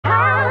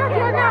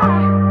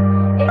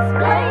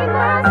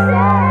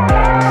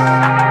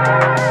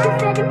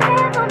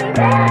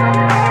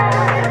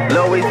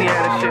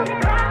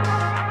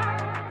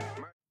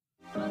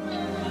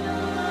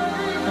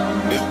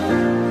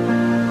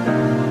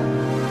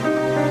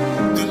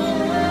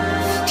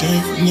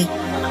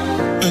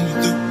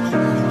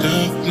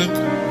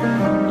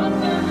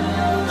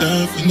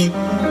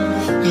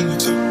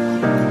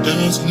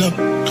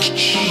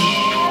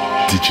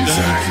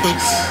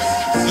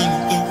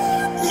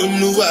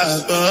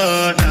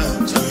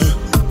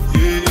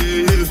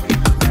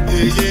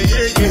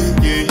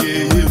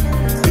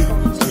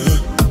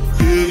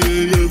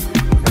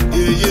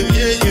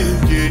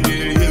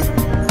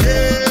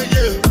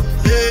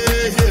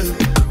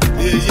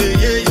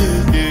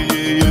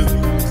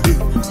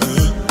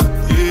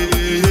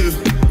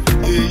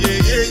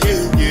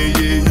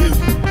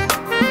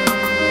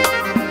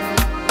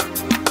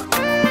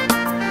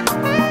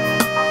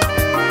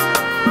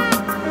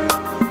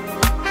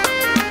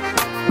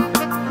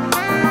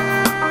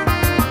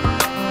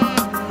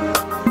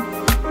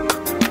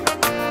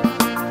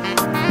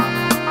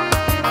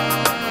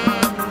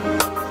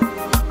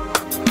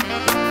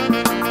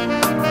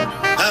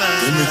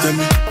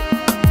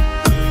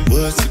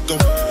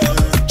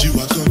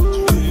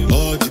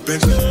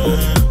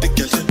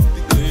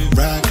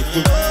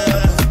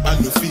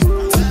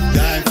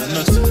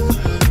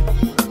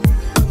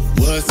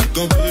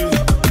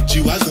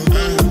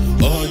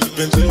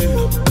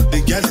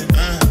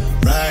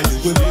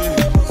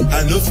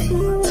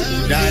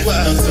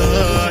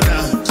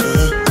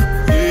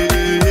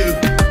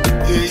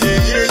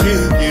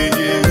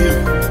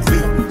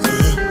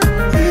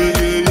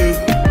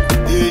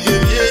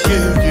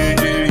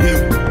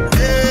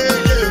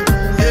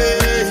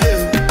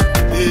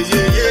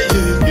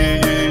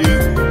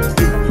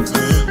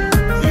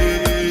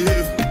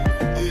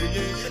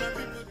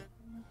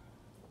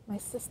My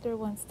sister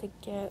wants to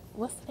get,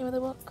 what's the name of the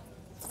book?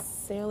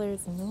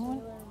 Sailor's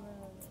Moon?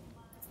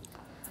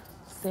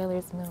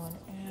 Sailor's Moon.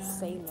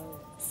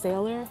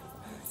 Sailor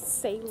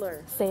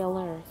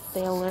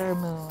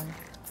Moon.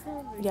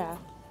 Yeah.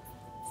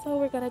 So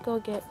we're gonna go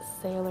get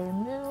Sailor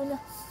Moon.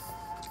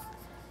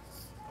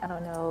 I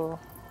don't know.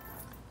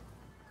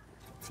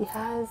 She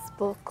has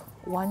book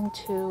 1,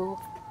 2,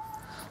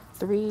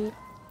 3,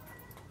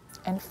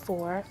 and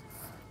 4.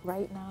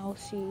 Right now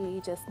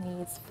she just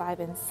needs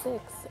 5 and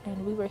 6,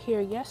 and we were here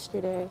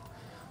yesterday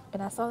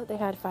and I saw that they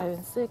had 5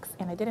 and 6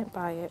 and I didn't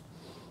buy it,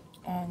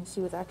 and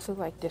she was actually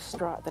like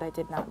distraught that I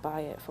did not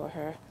buy it for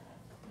her.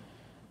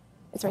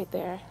 It's right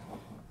there.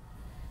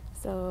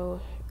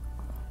 So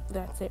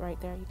that's it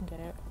right there. You can get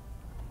it.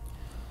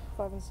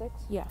 5 and 6?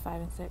 Yeah,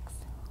 5 and 6.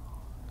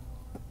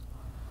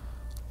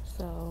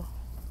 So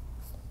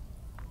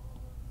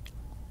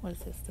what is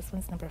this? This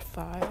one's number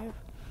 5.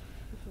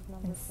 This is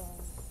number 5.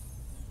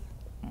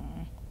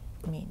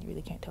 I mean, you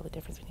really can't tell the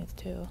difference between the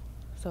two.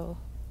 So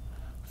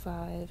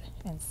 5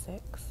 and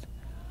 6.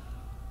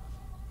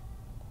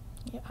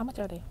 Yeah, how much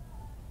are they?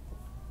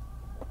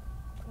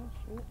 Oh,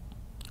 shoot.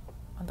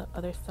 On the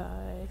other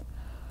side.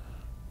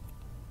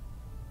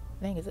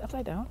 Dang, is it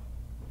upside down?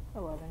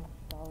 $11.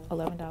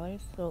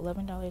 $11. So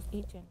 $11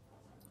 each.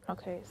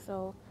 Okay,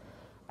 so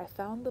I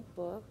found the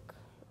book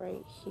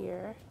right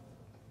here.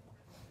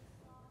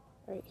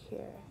 Right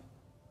here.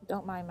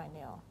 Don't mind my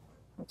nail.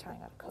 I'm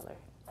trying out a color.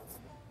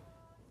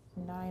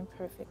 9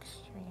 Perfect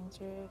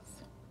Strangers.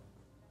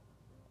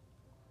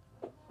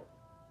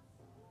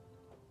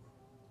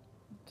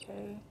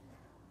 Okay.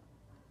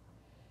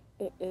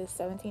 It is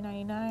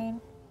 $17.99.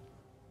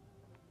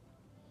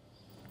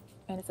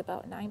 And it's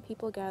about 9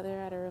 people gather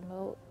at a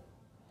remote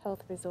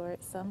health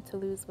resort, some to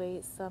lose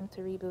weight, some to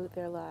reboot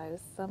their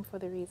lives, some for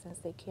the reasons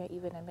they can't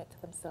even admit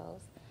to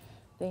themselves.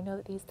 They know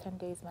that these 10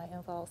 days might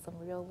involve some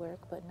real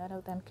work, but none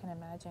of them can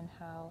imagine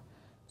how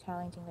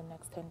challenging the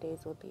next 10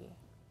 days will be.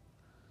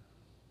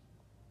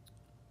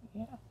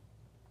 Yeah.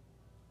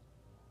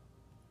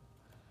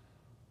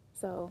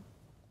 So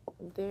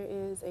there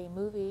is a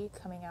movie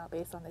coming out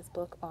based on this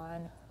book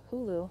on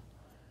Hulu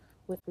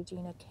with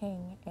Regina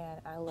King, and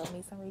I love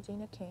me some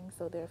Regina King,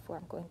 so therefore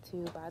I'm going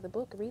to buy the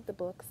book, read the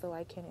book, so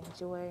I can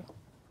enjoy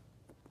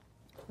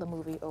the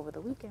movie over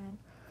the weekend.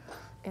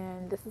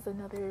 And this is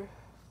another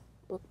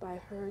book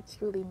by her,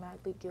 Truly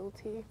Madly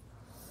Guilty,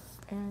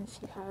 and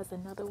she has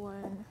another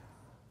one,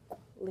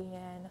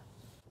 Leanne,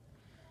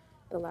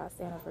 The Last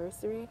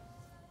Anniversary.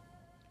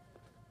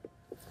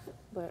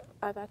 But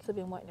I've actually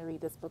been wanting to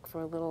read this book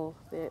for a little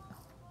bit,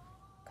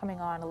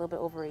 coming on a little bit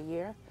over a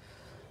year.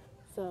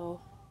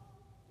 So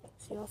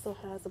she also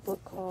has a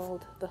book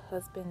called The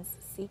Husband's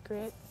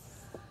Secret,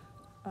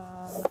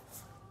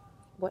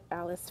 What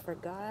Alice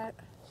Forgot.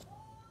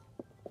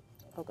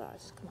 Oh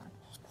gosh, come on.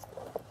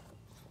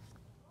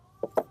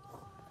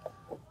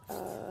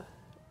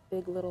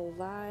 Big Little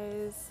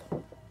Lies.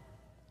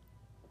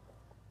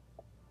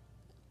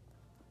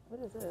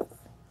 What is this?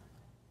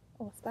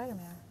 Oh,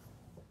 Spider-Man.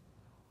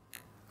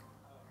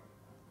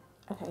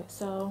 Okay,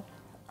 so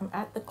I'm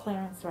at the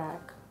clearance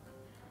rack,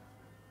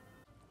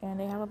 and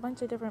they have a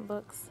bunch of different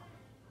books.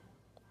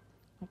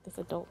 Like this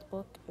adult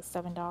book is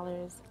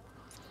 $7.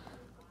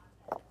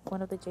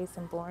 One of the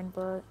Jason Bourne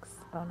books,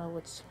 I don't know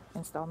which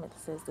installment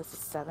this is. This is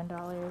 $7.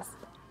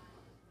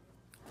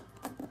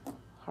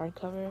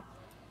 Hardcover.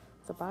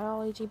 It's a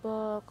biology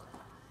book.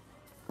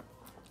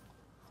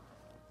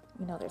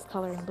 You know, there's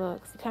coloring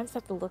books. You kind of just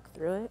have to look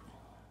through it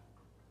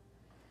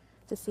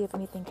to see if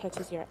anything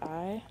catches your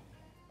eye.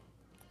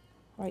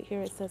 Right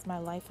here it says My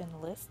Life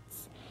in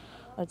Lists,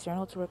 a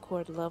journal to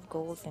record love,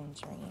 goals, and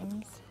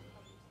dreams.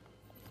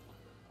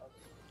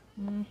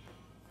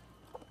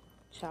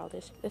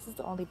 Childish. This is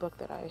the only book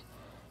that I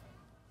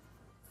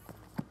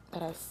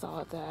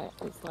saw that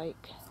is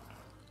like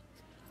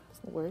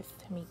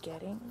worth me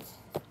getting,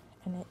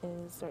 and it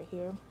is right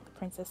here. The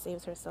Princess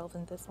Saves Herself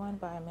in This One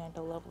by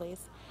Amanda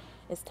Lovelace.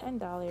 It's $10.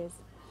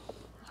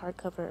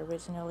 Hardcover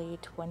originally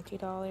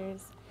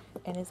 $20,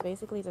 and it's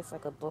basically just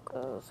like a book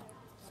of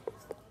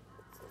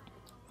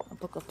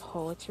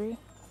poetry.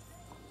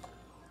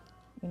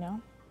 You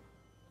know,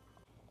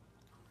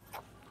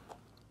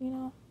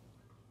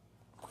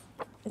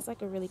 it's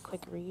like a really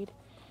quick read.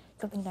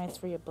 Something nice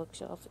for your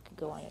bookshelf. It could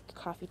go on your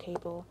coffee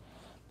table,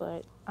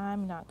 but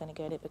I'm not gonna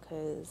get it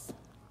because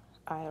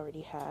I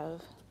already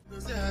have.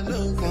 I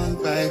know one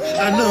bite,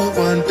 I know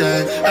one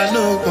die, I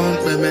know one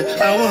women,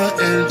 I want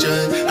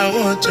enjoy, I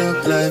want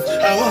job life,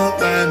 I want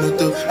buy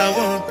motor, I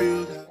want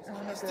build house,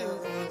 I still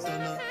want to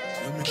know.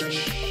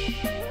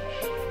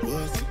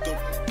 What's it up?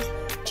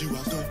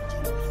 G-Wagon,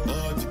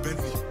 all the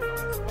Bentley,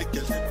 the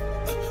girl,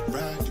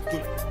 ride the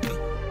whip,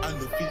 I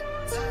know feet,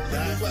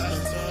 ride the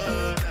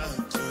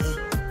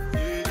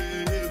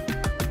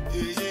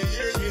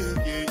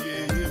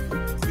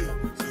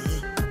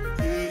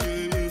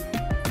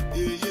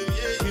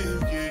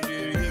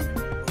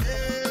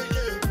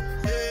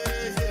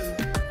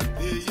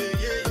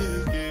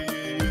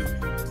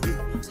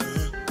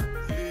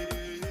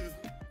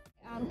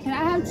Can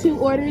I have 2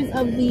 orders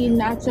of the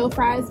nacho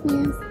fries,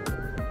 please?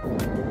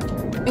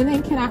 And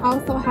then can I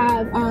also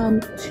have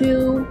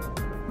 2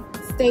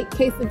 steak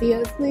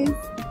quesadillas, please?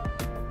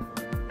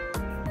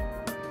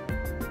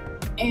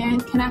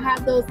 And can I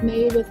have those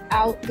made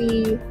without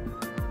the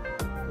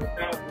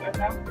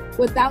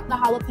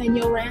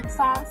jalapeno ranch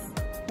sauce?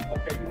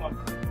 Okay, you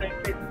want the steak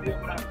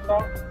quesadilla without the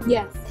sauce?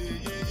 Yes.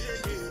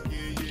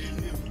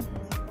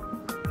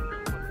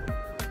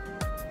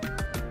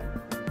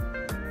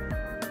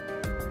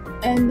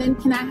 And then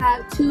can I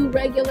have 2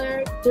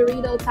 regular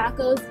Dorito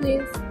tacos,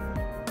 please?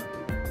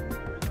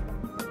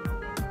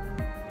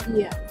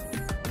 Yes.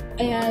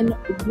 And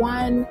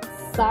 1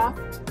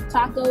 soft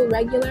taco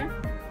regular.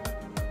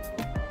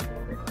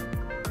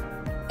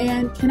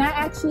 And can I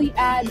actually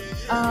add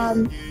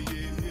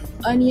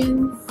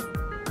onions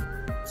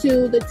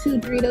to the 2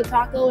 Dorito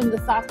taco and the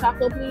soft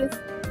taco, please?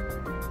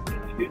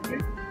 Excuse me?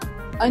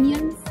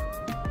 Onions?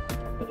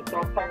 For the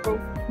soft taco?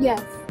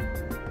 Yes.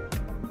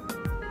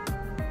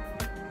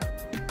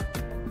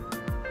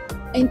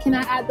 And can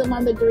I add them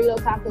on the Dorito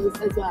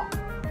tacos as well?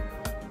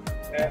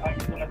 Are you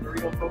doing a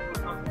Dorito taco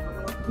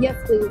taco? Yes,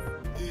 please.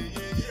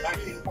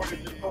 1940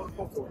 just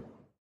total for it.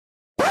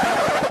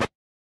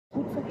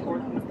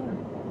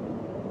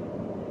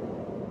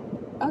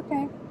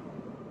 Okay.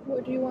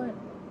 What do you want?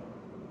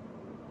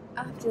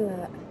 After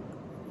that,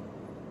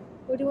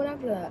 What do you want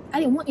after that? I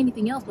didn't want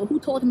anything else, but who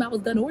told him I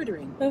was done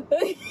ordering?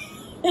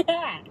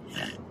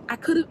 I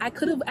could have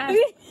asked.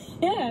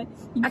 Yeah.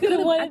 I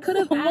could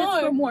have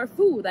asked for more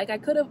food. Like I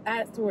could have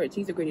asked for a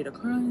cheese gratted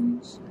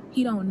crunch.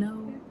 He don't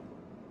know.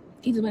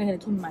 He just went ahead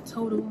and told me my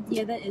total.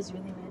 Yeah, that is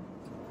really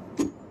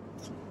weird.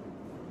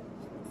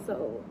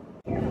 So.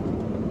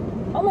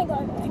 Oh my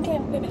god, I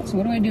can't. Baby. So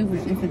what do I do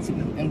if it's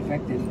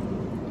infected?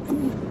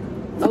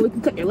 Oh, we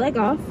can cut your leg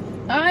off.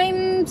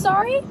 I'm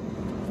sorry?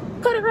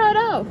 Cut it right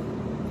off.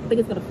 I think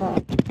it's gonna fall.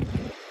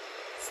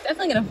 It's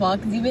definitely gonna fall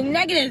because you've been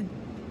negative.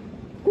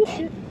 Oh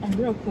shit, I'm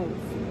real close.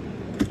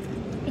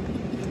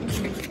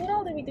 What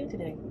all did we do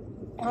today?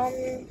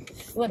 We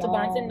went to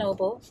Barnes and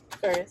Noble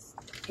first.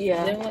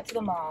 Yeah. Then we went to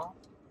the mall.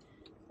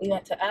 We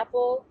went to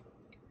Apple,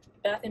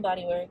 Bath and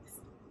Body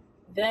Works.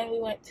 Then we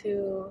went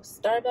to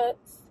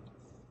Starbucks.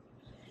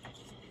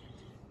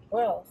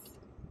 Where else?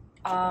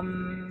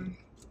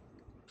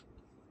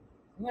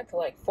 We went to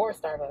like 4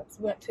 Starbucks.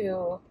 We went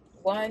to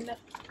 1,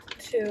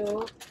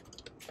 2,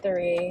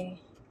 3.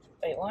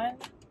 Wait, 1,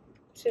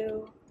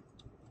 2,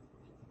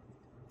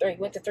 3. We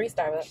went to 3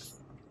 Starbucks.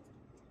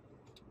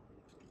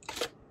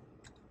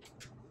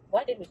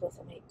 Why did we go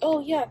so late?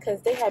 Oh yeah,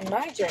 because they had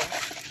my drink.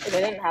 But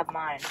they didn't have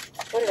mine.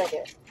 What did I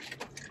get?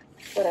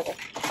 Whatever.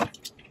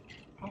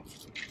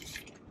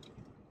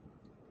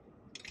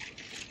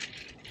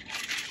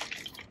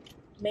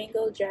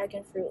 Mango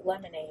dragon fruit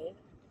lemonade.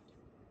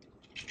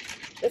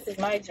 This is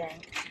my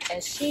drink.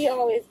 And she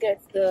always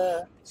gets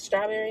the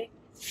strawberry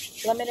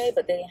lemonade,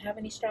 but they didn't have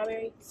any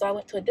strawberry. So I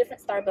went to a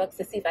different Starbucks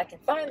to see if I can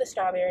find the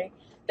strawberry.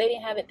 They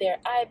didn't have it there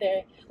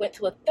either. Went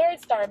to a third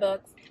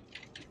Starbucks.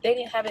 They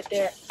didn't have it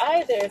there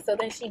either. So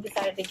then she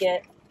decided to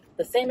get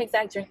the same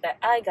exact drink that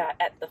I got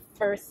at the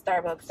first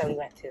Starbucks that we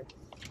went to.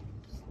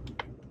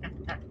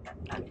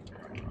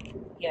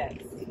 Yes.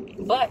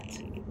 But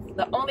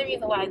the only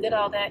reason why I did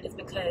all that is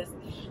because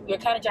we were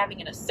kind of driving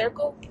in a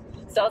circle.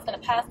 So I was going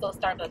to pass those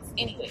Starbucks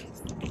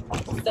anyways.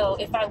 So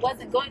if I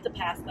wasn't going to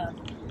pass them,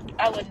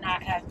 I would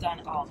not have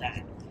done all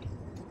that.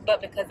 But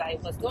because I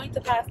was going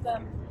to pass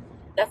them,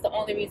 That's the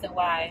only reason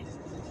why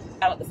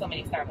I went to so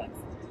many Starbucks.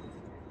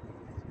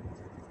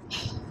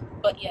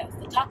 But yes,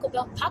 the Taco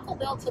Bell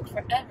took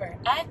forever.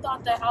 I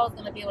thought that I was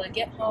going to be able to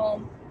get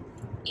home,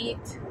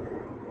 eat,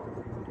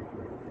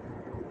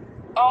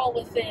 all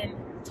within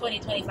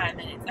 20-25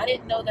 minutes. I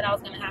didn't know that I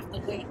was going to have to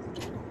wait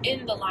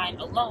in the line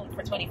alone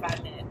for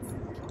 25 minutes.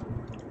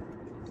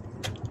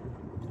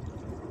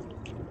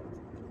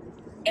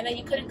 And then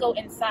you couldn't go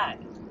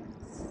inside.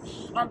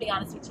 I'll be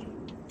honest with you.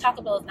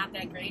 Taco Bell is not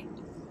that great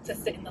to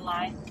sit in the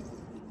line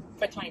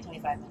for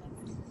 20-25 minutes.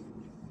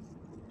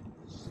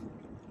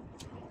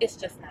 It's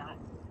just not.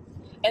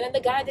 And then the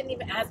guy didn't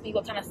even ask me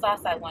what kind of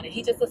sauce I wanted.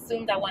 He just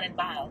assumed I wanted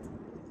mild.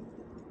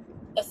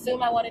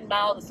 Assumed I wanted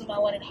mild, assumed I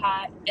wanted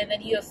hot, and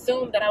then he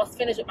assumed that I was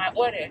finished with my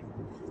order.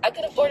 I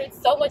could have ordered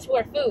so much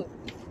more food.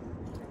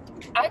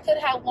 I could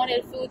have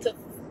wanted food to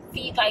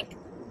feed like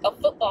a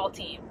football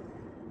team.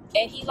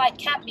 And he like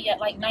capped me at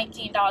like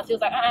 $19. He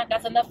was like,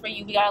 that's enough for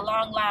you. We got a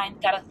long line.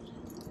 We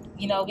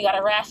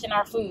gotta ration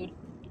our food.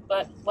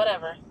 But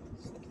whatever.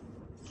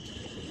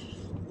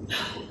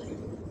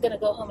 Gonna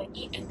go home and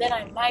eat, and then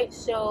I might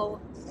show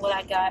what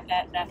I got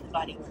at Bath and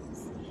Body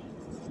Works.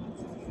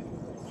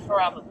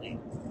 Probably.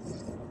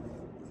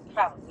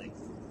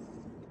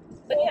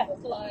 But yeah.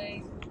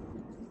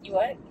 You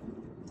what?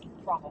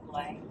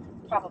 Probably.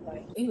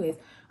 Anyways,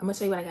 I'm gonna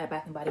show you what I got at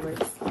Bath and Body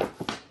Works.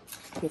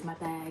 Here's my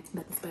bag,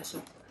 nothing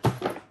special.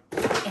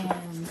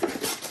 And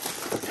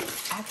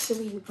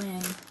actually,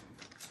 when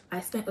I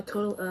spent a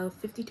total of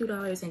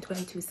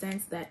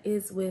 $52.22, that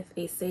is with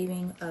a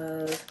saving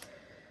of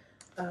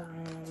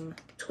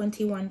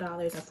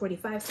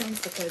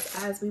 $21.45, because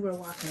as we were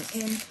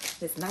walking in,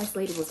 this nice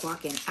lady was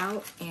walking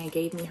out and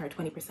gave me her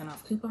 20%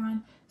 off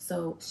coupon.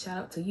 So shout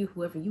out to you,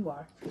 whoever you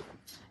are.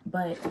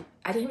 But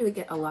I didn't really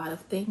get a lot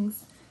of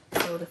things.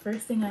 So the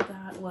first thing I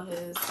got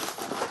was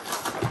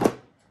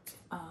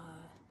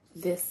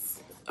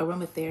this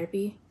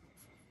aromatherapy.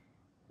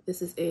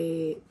 This is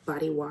a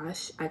body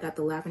wash. I got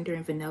the lavender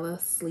and vanilla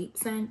sleep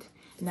scent.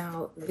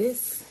 Now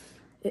this,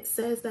 it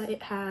says that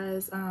it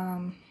has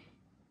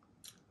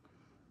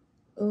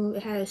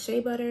it has shea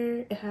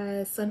butter, it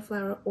has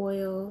sunflower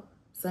oil,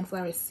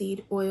 sunflower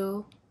seed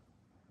oil,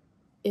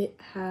 it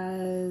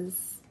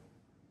has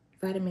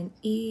vitamin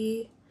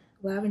E,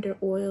 lavender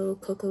oil,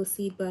 cocoa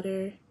seed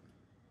butter,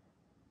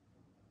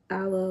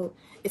 aloe.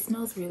 It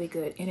smells really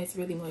good and it's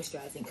really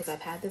moisturizing, because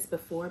I've had this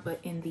before, but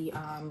in the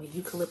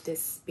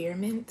eucalyptus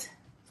spearmint,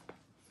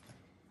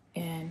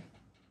 and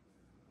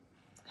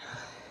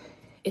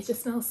it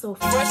just smells so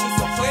fresh.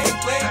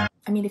 I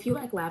mean, if you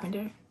like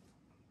lavender,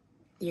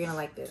 you're gonna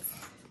like this.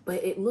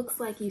 But it looks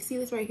like, you see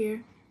this right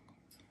here?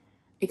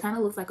 It kind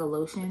of looks like a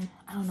lotion.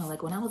 I don't know,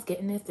 like when I was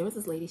getting this, there was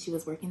this lady, she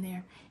was working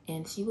there,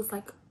 and she was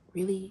like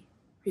really,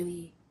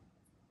 really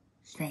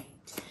strange.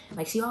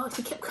 Like she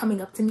kept coming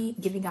up to me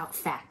giving out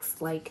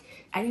facts. Like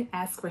I didn't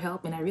ask for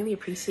help, and I really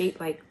appreciate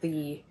like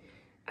the,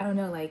 I don't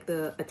know, like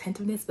the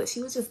attentiveness, but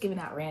she was just giving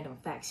out random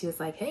facts. She was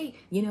like, hey,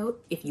 you know,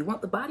 if you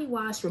want the body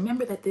wash,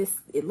 remember that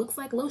it looks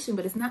like lotion,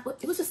 but it's not.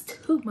 It was just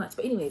too much.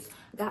 But anyways,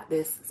 I got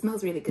this. It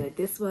smells really good.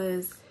 This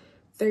was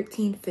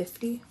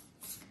 $13.50.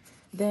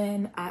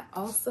 Then I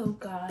also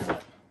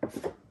got,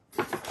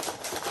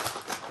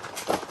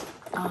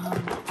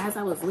 as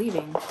I was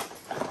leaving,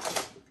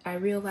 I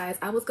realized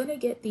I was gonna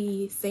get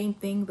the same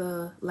thing,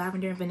 the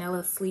lavender and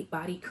vanilla sleep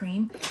body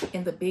cream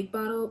in the big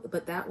bottle,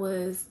 but it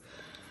was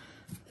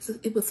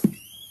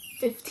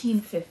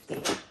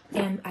 $15.50,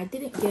 and I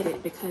didn't get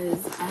it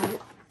because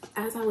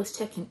as I was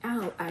checking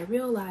out, I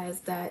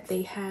realized that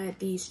they had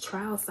these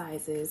trial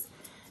sizes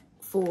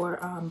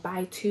for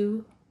buy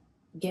two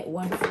get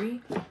one free.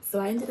 So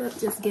I ended up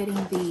just getting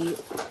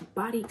the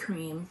body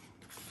cream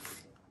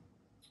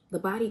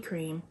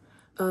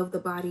of the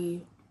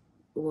body,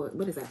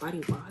 what is that,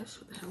 body wash?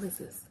 What the hell is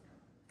this?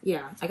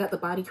 Yeah, I got the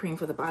body cream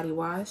for the body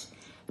wash,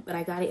 but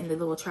I got it in the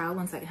little trial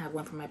ones. I can have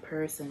one for my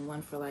purse and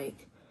one for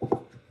like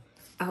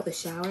out the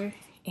shower.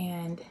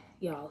 And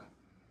y'all,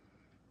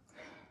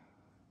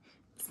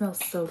 it smells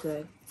so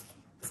good.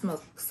 It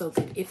smells so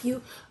good. If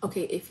you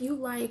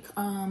like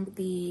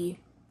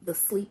the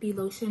sleepy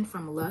lotion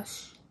from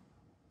Lush,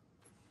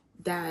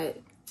 the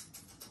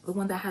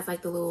one that has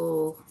like the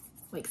little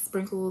like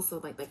sprinkles, so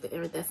like the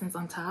iridescence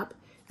on top,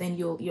 then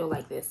you'll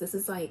like this. This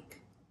is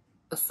like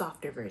a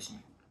softer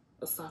version.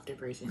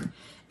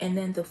 And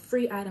then the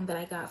free item that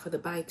I got for the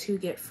buy two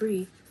get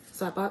free,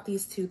 so I bought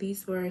these two.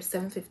 These were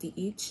 $7.50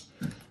 each,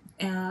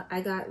 and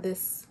I got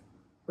this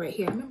right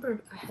here. I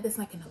remember I had this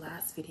like in the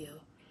last video,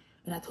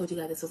 and I told you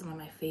guys this was one of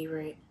my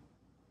favorite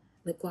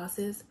lip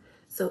glosses.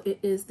 So it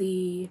is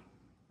the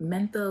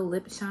Mentha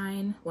Lip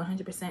Shine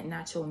 100%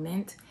 Natural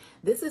Mint.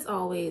 This is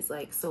always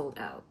like sold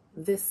out.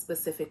 This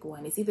specific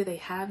one, it's either they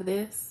have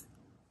this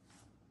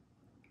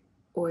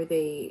or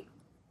they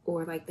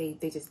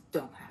just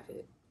don't have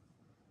it.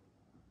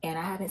 And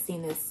I haven't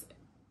seen this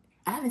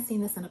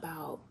in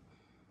about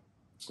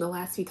the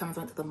last few times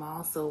I went to the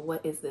mall. So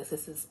what is this?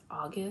 This is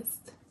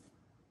August.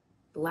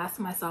 The last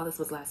time I saw this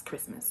was last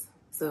Christmas.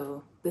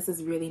 So this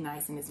is really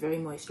nice and it's very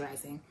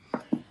moisturizing.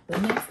 The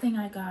next thing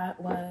I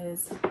got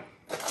was,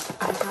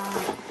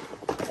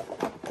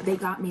 they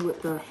got me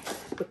with the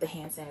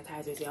hand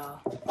sanitizers,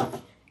 y'all.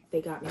 They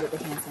got me with the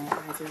hand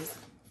sanitizers.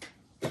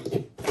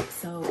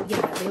 So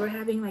yeah, they were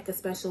having like a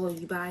special,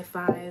 you buy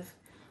 5,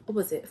 what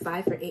was it,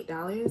 5 for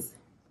 $8.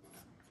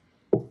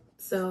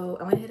 So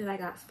I went ahead and I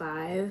got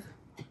 5.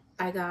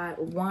 I got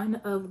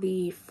one of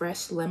the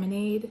fresh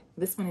lemonade.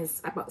 This one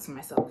is, I bought this for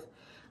myself.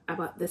 I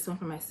bought this one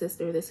for my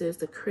sister. This is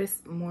the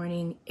Crisp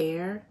Morning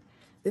Air.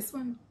 This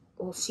one,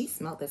 well, she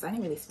smelled this. I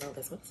didn't really smell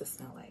this. What does it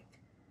smell like?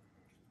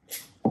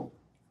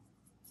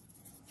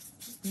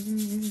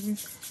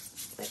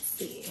 Let's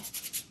see.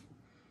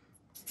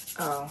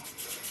 Oh.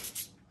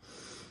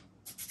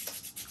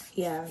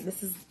 Yeah,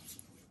 this is,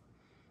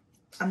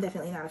 I'm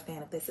definitely not a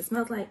fan of this. It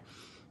smells like,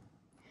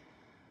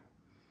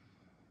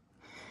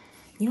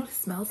 you know what it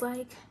smells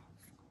like?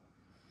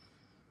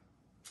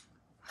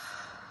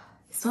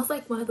 It smells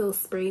like one of those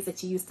sprays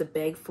that you used to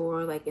beg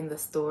for like in the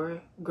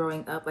store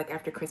growing up, like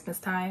after Christmas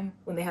time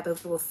when they have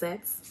those little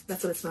sets.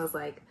 That's what it smells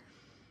like.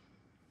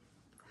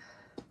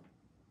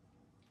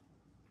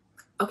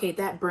 Okay,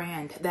 that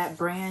brand,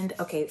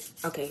 okay.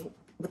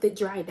 With it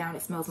dried down,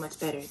 it smells much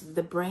better.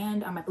 The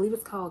brand, I believe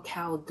it's called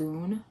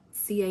Calgoon,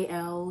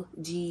 C-A-L-G-O-O-N.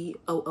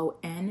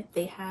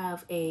 They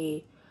have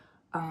a,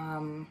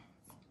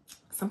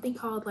 something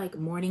called like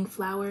Morning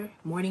Flower,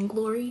 Morning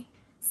Glory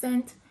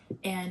scent.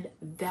 And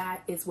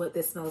that is what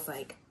this smells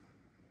like.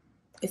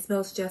 It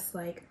smells just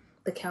like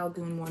the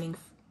Calgoon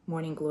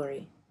Morning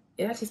Glory.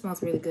 It actually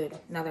smells really good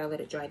now that I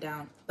let it dry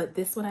down. But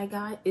this one I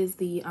got is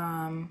the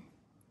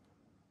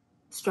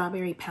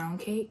Strawberry Pound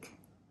Cake.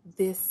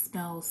 This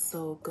smells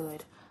so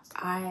good.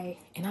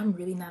 I'm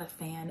really not a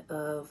fan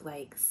of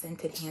like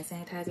scented hand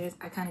sanitizers.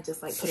 I kind of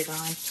just like put it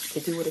on to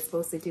do what it's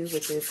supposed to do,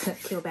 which is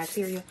kill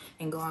bacteria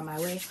and go on my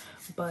way.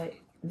 But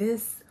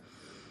this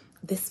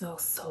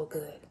smells so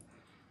good.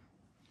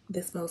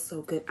 This smells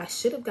so good. I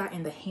should have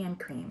gotten the hand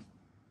cream,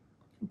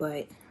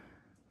 but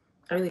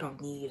I really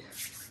don't need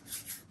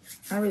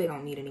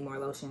any more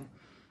lotion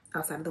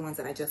outside of the ones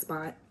that I just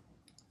bought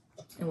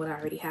and what I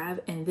already have.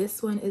 And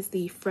this one is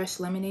the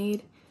Fresh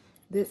Lemonade.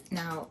 This,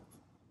 now,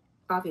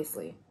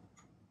 obviously,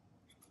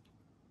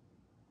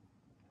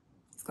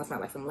 it's gonna smell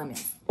like some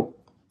lemons. And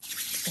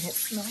it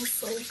smells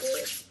so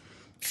good.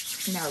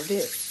 Now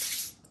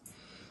this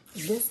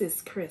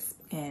is crisp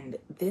and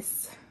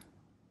this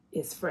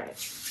is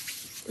fresh.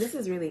 This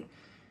is really,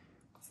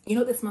 you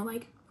know what this smells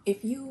like?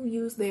 If you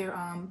use their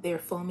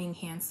foaming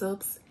hand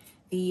soaps,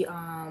 the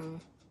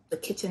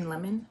kitchen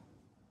lemon,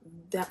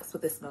 that's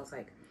what this smells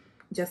like.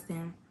 Just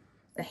in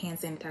a hand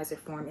sanitizer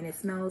form. And it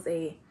smells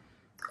a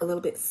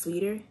little bit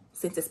sweeter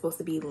since it's supposed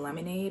to be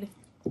lemonade.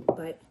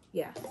 But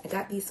yeah, I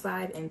got these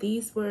 5 and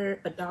these were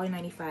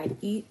 $1.95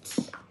 each.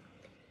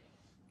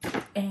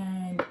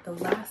 And the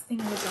last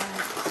thing I got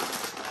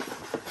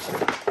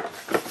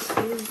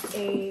is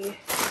a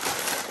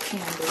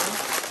candle.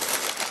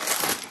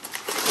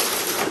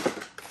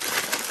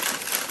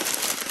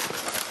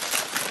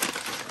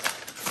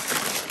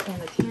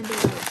 And the candle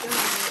I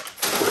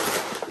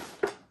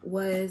got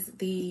was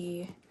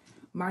the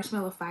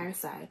Marshmallow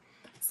Fireside.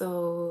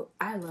 So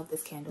I love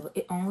this candle.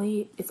 It's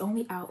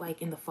only out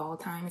like in the fall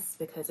times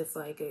because it's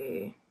like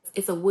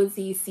it's a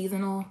woodsy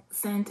seasonal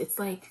scent. It's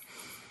like,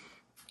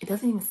 it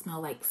doesn't even smell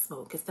like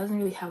smoke. It doesn't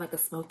really have like a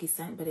smoky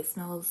scent, but it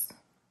smells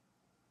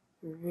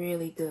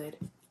really good.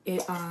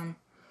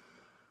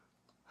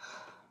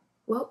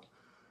 Well,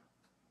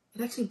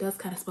 it actually does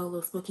kind of smell a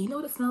little smoky. You know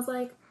what it smells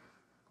like?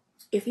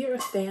 If you're a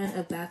fan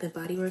of Bath and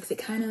Body Works, it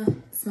kind of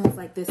smells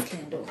like this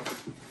candle.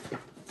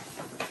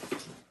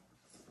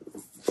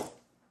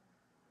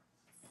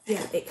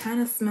 Yeah, it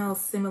kind of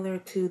smells similar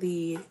to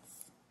the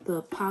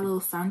Palo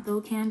Santo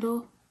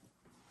candle.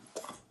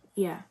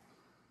 Yeah,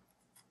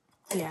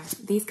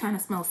 these kind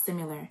of smell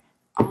similar.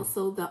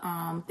 Also,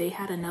 they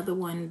had another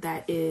one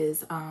that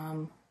is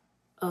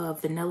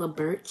vanilla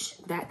birch.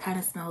 That kind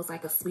of smells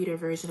like a sweeter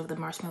version of the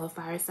Marshmallow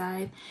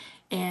Fireside.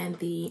 And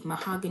the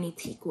mahogany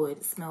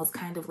teakwood smells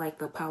kind of like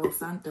the Palo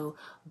Santo,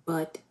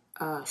 but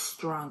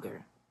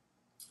stronger.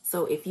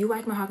 So if you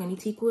like mahogany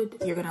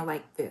teakwood, you're gonna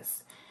like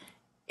this.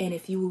 And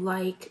if you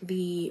like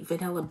the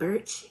vanilla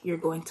birch, you're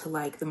going to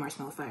like the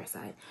Marshmallow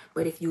Fireside.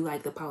 But if you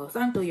like the Palo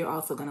Santo, you're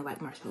also gonna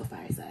like Marshmallow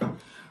Fireside.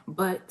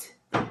 But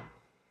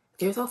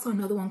there's also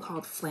another one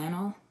called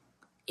Flannel.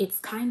 It's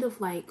kind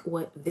of like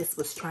what this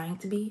was trying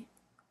to be,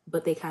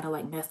 but they kind of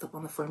like messed up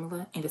on the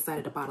formula and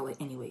decided to bottle it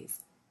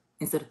anyways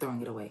instead of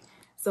throwing it away.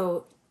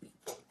 So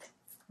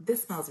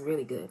this smells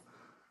really good.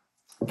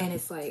 And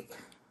it's like,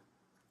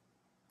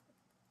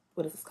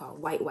 what is this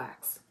called? White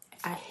wax.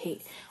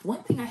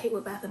 One thing I hate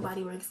with Bath and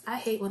Body Works, I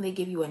hate when they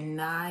give you a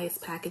nice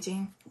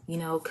packaging, you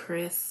know,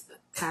 crisp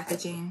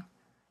packaging.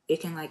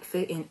 It can like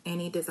fit in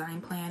any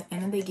design plan,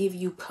 and then they give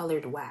you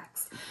colored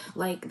wax.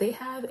 Like they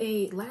have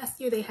last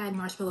year they had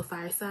Marshmallow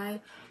Fireside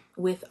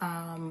with,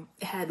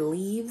 it had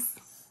leaves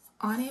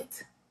on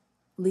it.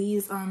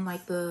 Leaves on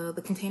like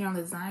the container on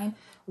the design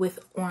with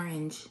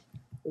orange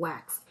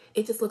wax.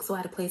 It just looked so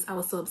out of place. I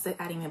was so upset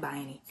I didn't even buy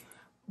any.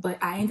 But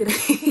I ended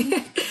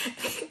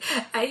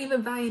I didn't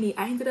even buy any.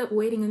 I ended up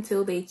waiting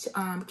until they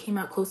came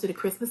out closer to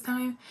Christmas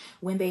time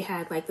when they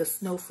had like the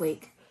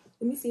snowflake.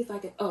 Let me see if I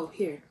can. Oh,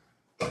 here.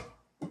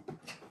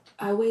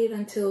 I waited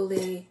until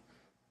it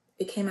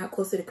came out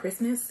closer to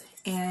Christmas,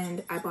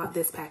 and I bought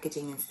this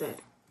packaging instead.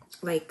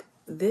 Like,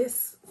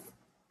 this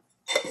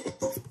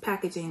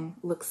packaging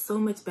looks so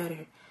much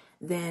better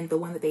than the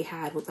one that they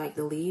had with like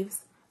the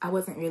leaves. I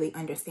wasn't really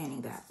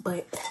understanding that.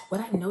 But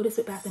what I noticed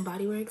with Bath &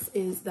 Body Works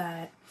is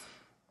that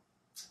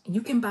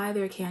you can buy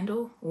their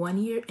candle 1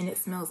 year and it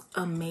smells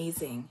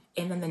amazing.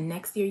 And then the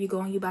next year you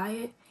go and you buy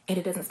it and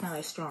it doesn't smell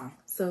as strong.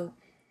 So,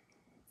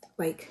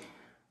 like,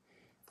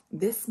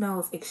 this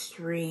smells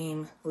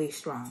extremely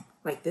strong,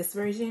 like this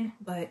version,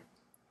 but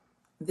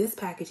this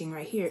packaging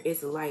right here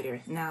is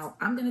lighter. Now,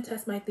 I'm going to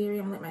test my theory.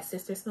 I'm going to let my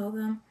sister smell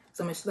them.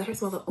 So I'm going to let her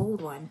smell the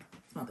old one.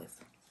 Smell this.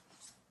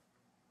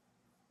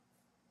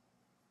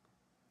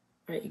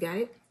 All right, you got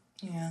it?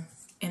 Yeah.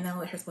 And then I'll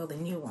let her smell the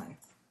new one.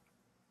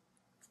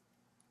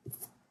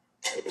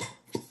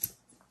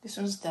 This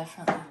one's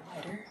definitely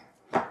lighter.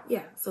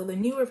 Yeah, so the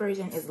newer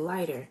version is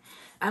lighter.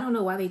 I don't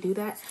know why they do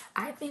that.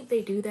 I think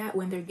they do that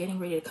when they're getting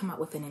ready to come out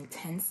with an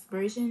intense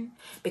version,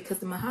 because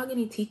the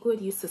mahogany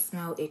teakwood used to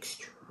smell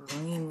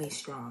extremely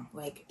strong,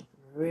 like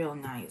real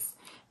nice.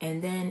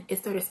 And then it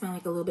started smelling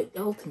like a little bit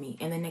dull to me.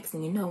 And then next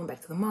thing you know, went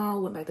back to the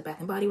mall, went back to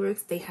Bath & Body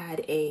Works, they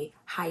had a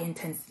high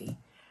intensity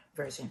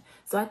version.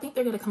 So I think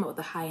they're going to come out with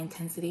a high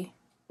intensity,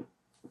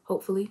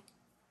 hopefully,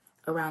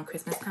 around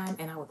Christmas time,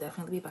 and I will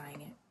definitely be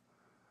buying it.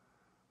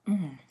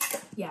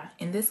 Yeah,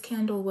 and this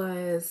candle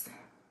was,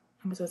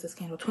 how much was this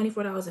candle?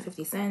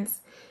 $24.50.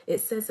 It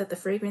says that the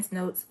fragrance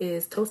notes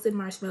is toasted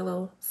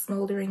marshmallow,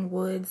 smoldering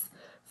woods,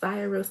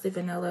 fire roasted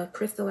vanilla,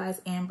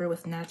 crystallized amber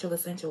with natural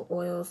essential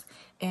oils,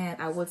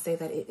 and I would say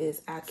that it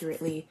is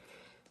accurately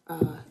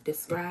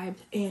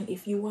described. And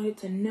if you wanted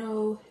to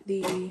know,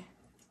 the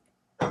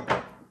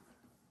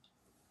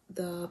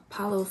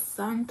Palo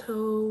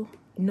Santo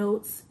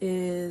notes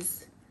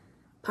is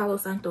Palo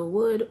Santo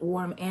wood,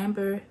 warm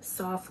amber,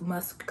 soft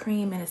musk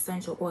cream, and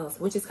essential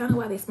oils, which is kind of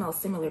why they smell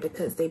similar,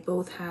 because they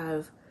both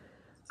have,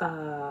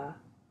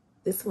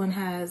 this one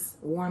has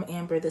warm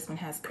amber, this one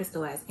has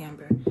crystallized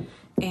amber.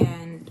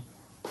 And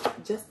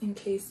just in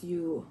case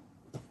you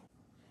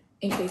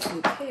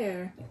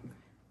care,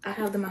 I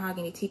have the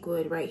mahogany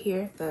teakwood right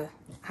here, the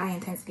high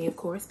intensity, of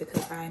course,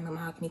 because I'm a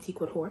mahogany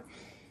teakwood whore.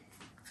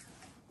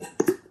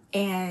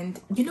 And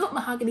you know what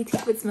mahogany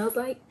teakwood smells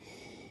like?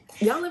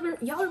 Y'all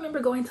remember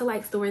going to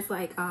like stores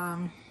like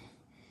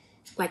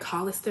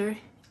Hollister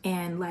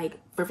and like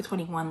Forever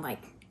 21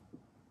 like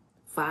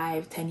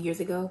 5-10 years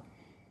ago?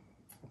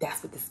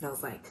 That's what this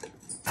smells like.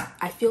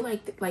 I feel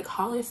like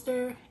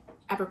Hollister,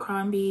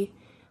 Abercrombie,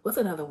 what's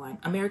another one?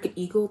 American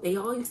Eagle. They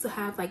all used to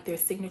have like their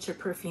signature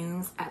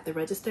perfumes at the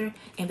register,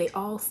 and they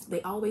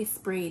always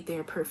sprayed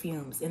their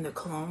perfumes and their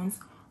colognes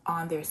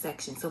on their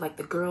section. So like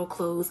the girl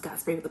clothes got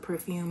sprayed with the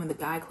perfume and the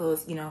guy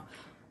clothes, you know,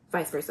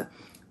 vice versa.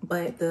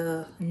 But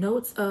the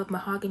notes of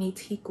mahogany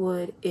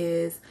teakwood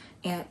is,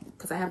 and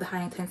because I have the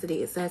high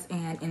intensity, it says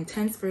an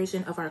intense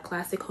version of our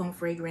classic home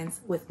fragrance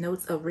with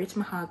notes of rich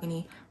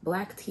mahogany,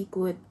 black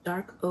teakwood,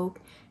 dark oak,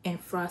 and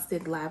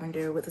frosted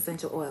lavender with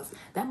essential oils.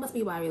 That must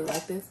be why I really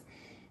like this,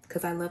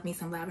 because I love me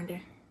some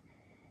lavender.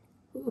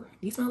 Ooh,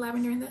 do you smell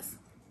lavender in this?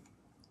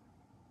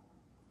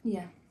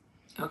 Yeah.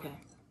 Okay.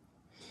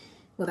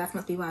 Well, that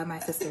must be why my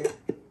sister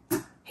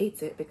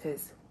hates it,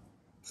 because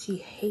she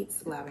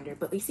hates lavender.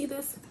 But you see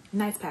this?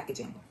 Nice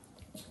packaging.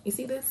 You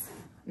see this?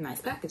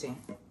 Nice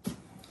packaging.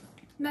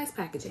 Nice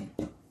packaging.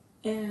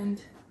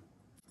 And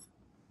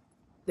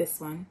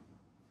this one,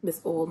 this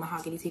old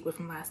mahogany teakwood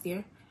from last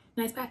year.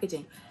 Nice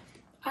packaging.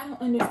 I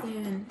don't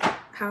understand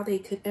how they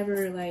could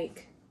ever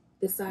like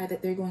decide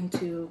that they're going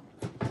to,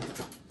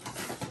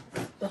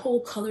 the whole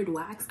colored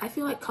wax. I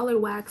feel like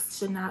colored wax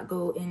should not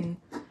go in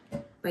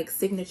like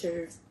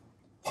signature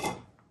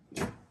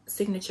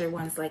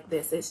ones like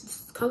this. It's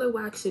just, color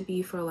wax should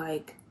be for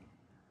like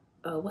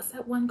what's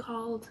that one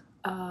called?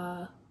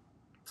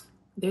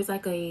 There's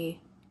like a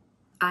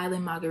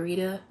island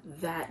margarita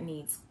that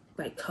needs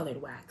like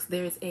colored wax.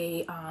 There's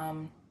a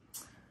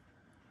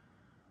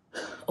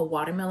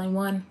watermelon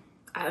one.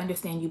 I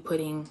understand you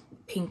putting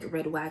pink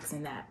red wax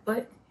in that,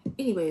 but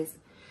anyways,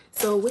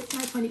 so with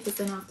my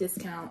 20% off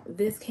discount,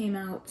 this came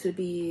out to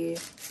be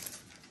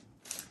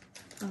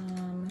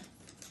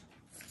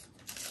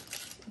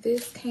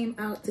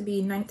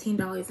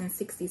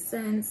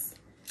 $19.60.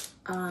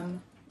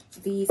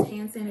 These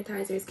hand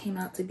sanitizers came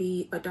out to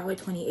be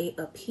 $1.28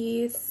 a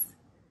piece.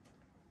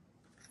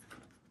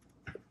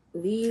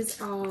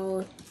 These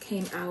all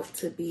came out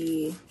to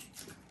be,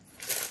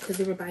 because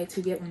they were buy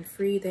two get one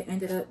free, they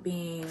ended up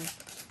being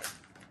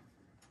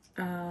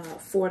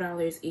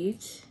 $4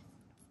 each.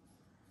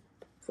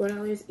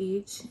 $4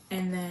 each.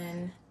 And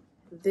then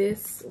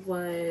this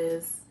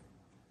went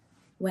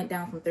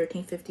down from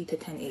 $13.50 to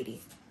 $10.80.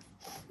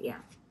 Yeah,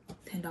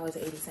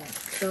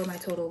 $10.80. So my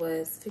total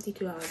was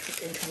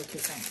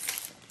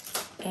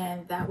 $52.22.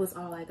 And that was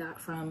all I got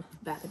from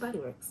Bath & Body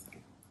Works.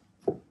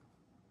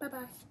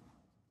 Bye-bye.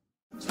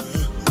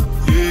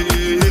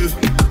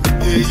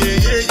 yeah, yeah.